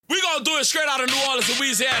gonna do it straight out of New Orleans,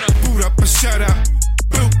 Louisiana. Boot up or shut up.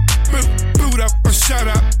 Boot, boot, boot up or shut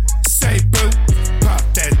up. Say boot. Pop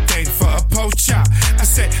that thing for a pork chop. I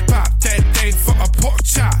said pop that thing for a pork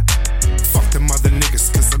chop. Fuck them other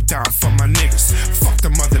niggas, cause I'm down for my niggas. Fuck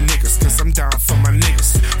them other niggas, cause I'm down for my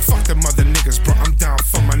niggas. Fuck them other niggas, bro, I'm down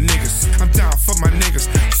for my niggas. I'm down for my niggas.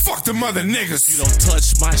 Fuck them other niggas. You don't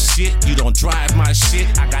touch my shit, you don't drive my shit.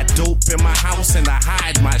 I got dope in my house and I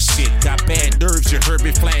hide my shit. Got bad nerves, you heard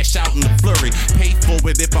me flash out in the flurry. Pay for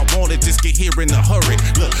it if I want it, just get here in a hurry.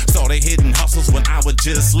 Look, saw they hidden hustles when I was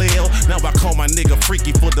just lil. Now I call my nigga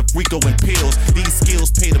freaky for the Rico and pills. These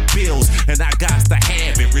skills pay the bills, and I got to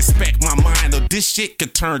have it. Respect my mind or this shit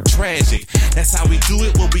could turn tragic. That's how we do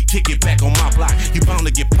it when we kick it back on my block. You bound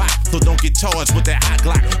to get popped, so don't get charged with that hot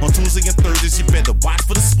Glock. On Tuesday and Thursdays, you better watch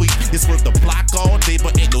for the sweep. It's worth the block all day,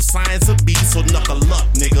 but ain't no signs of me, so knuckle up,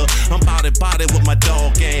 nigga. I'm body with my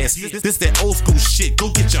dog ass. This that old school shit, go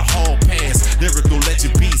get your hall pass. Lyrical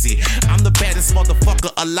Legend Beezy. I'm the baddest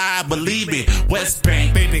motherfucker alive, believe me. West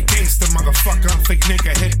Bank. Baby gangster motherfucker, fake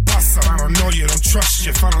nigga, hit buster. I don't know you, don't trust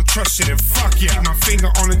you. If I don't trust you, then fuck you. Keep my finger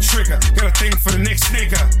on the trigger, got a thing for the next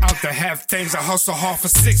nigga. Out to have things, I hustle hard for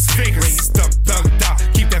 6 figures. Raised up, thugged out,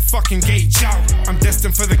 keep that fucking gauge out. I'm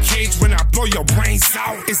destined for the cage when I blow your brains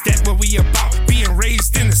out. Is that what we about? Being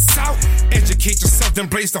raised in the South? Educate yourself, then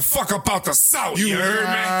blaze the fuck up out the South. You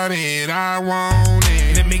heard me? I want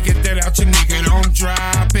it. Let me get that out your nigga, don't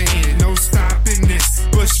drop it. No stopping this.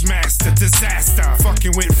 Bushmaster disaster.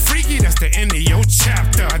 Fucking with freaky, that's the end of your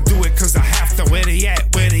chapter. I do it cause I have to. Where they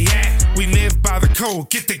at? Where they at? We live by the code.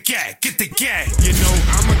 Get the gat, get the gat. You know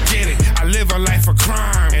I'ma get it. I live a life of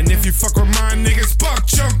crime. And if you fuck with my niggas, buck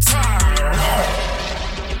jump time.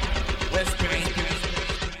 West Bank.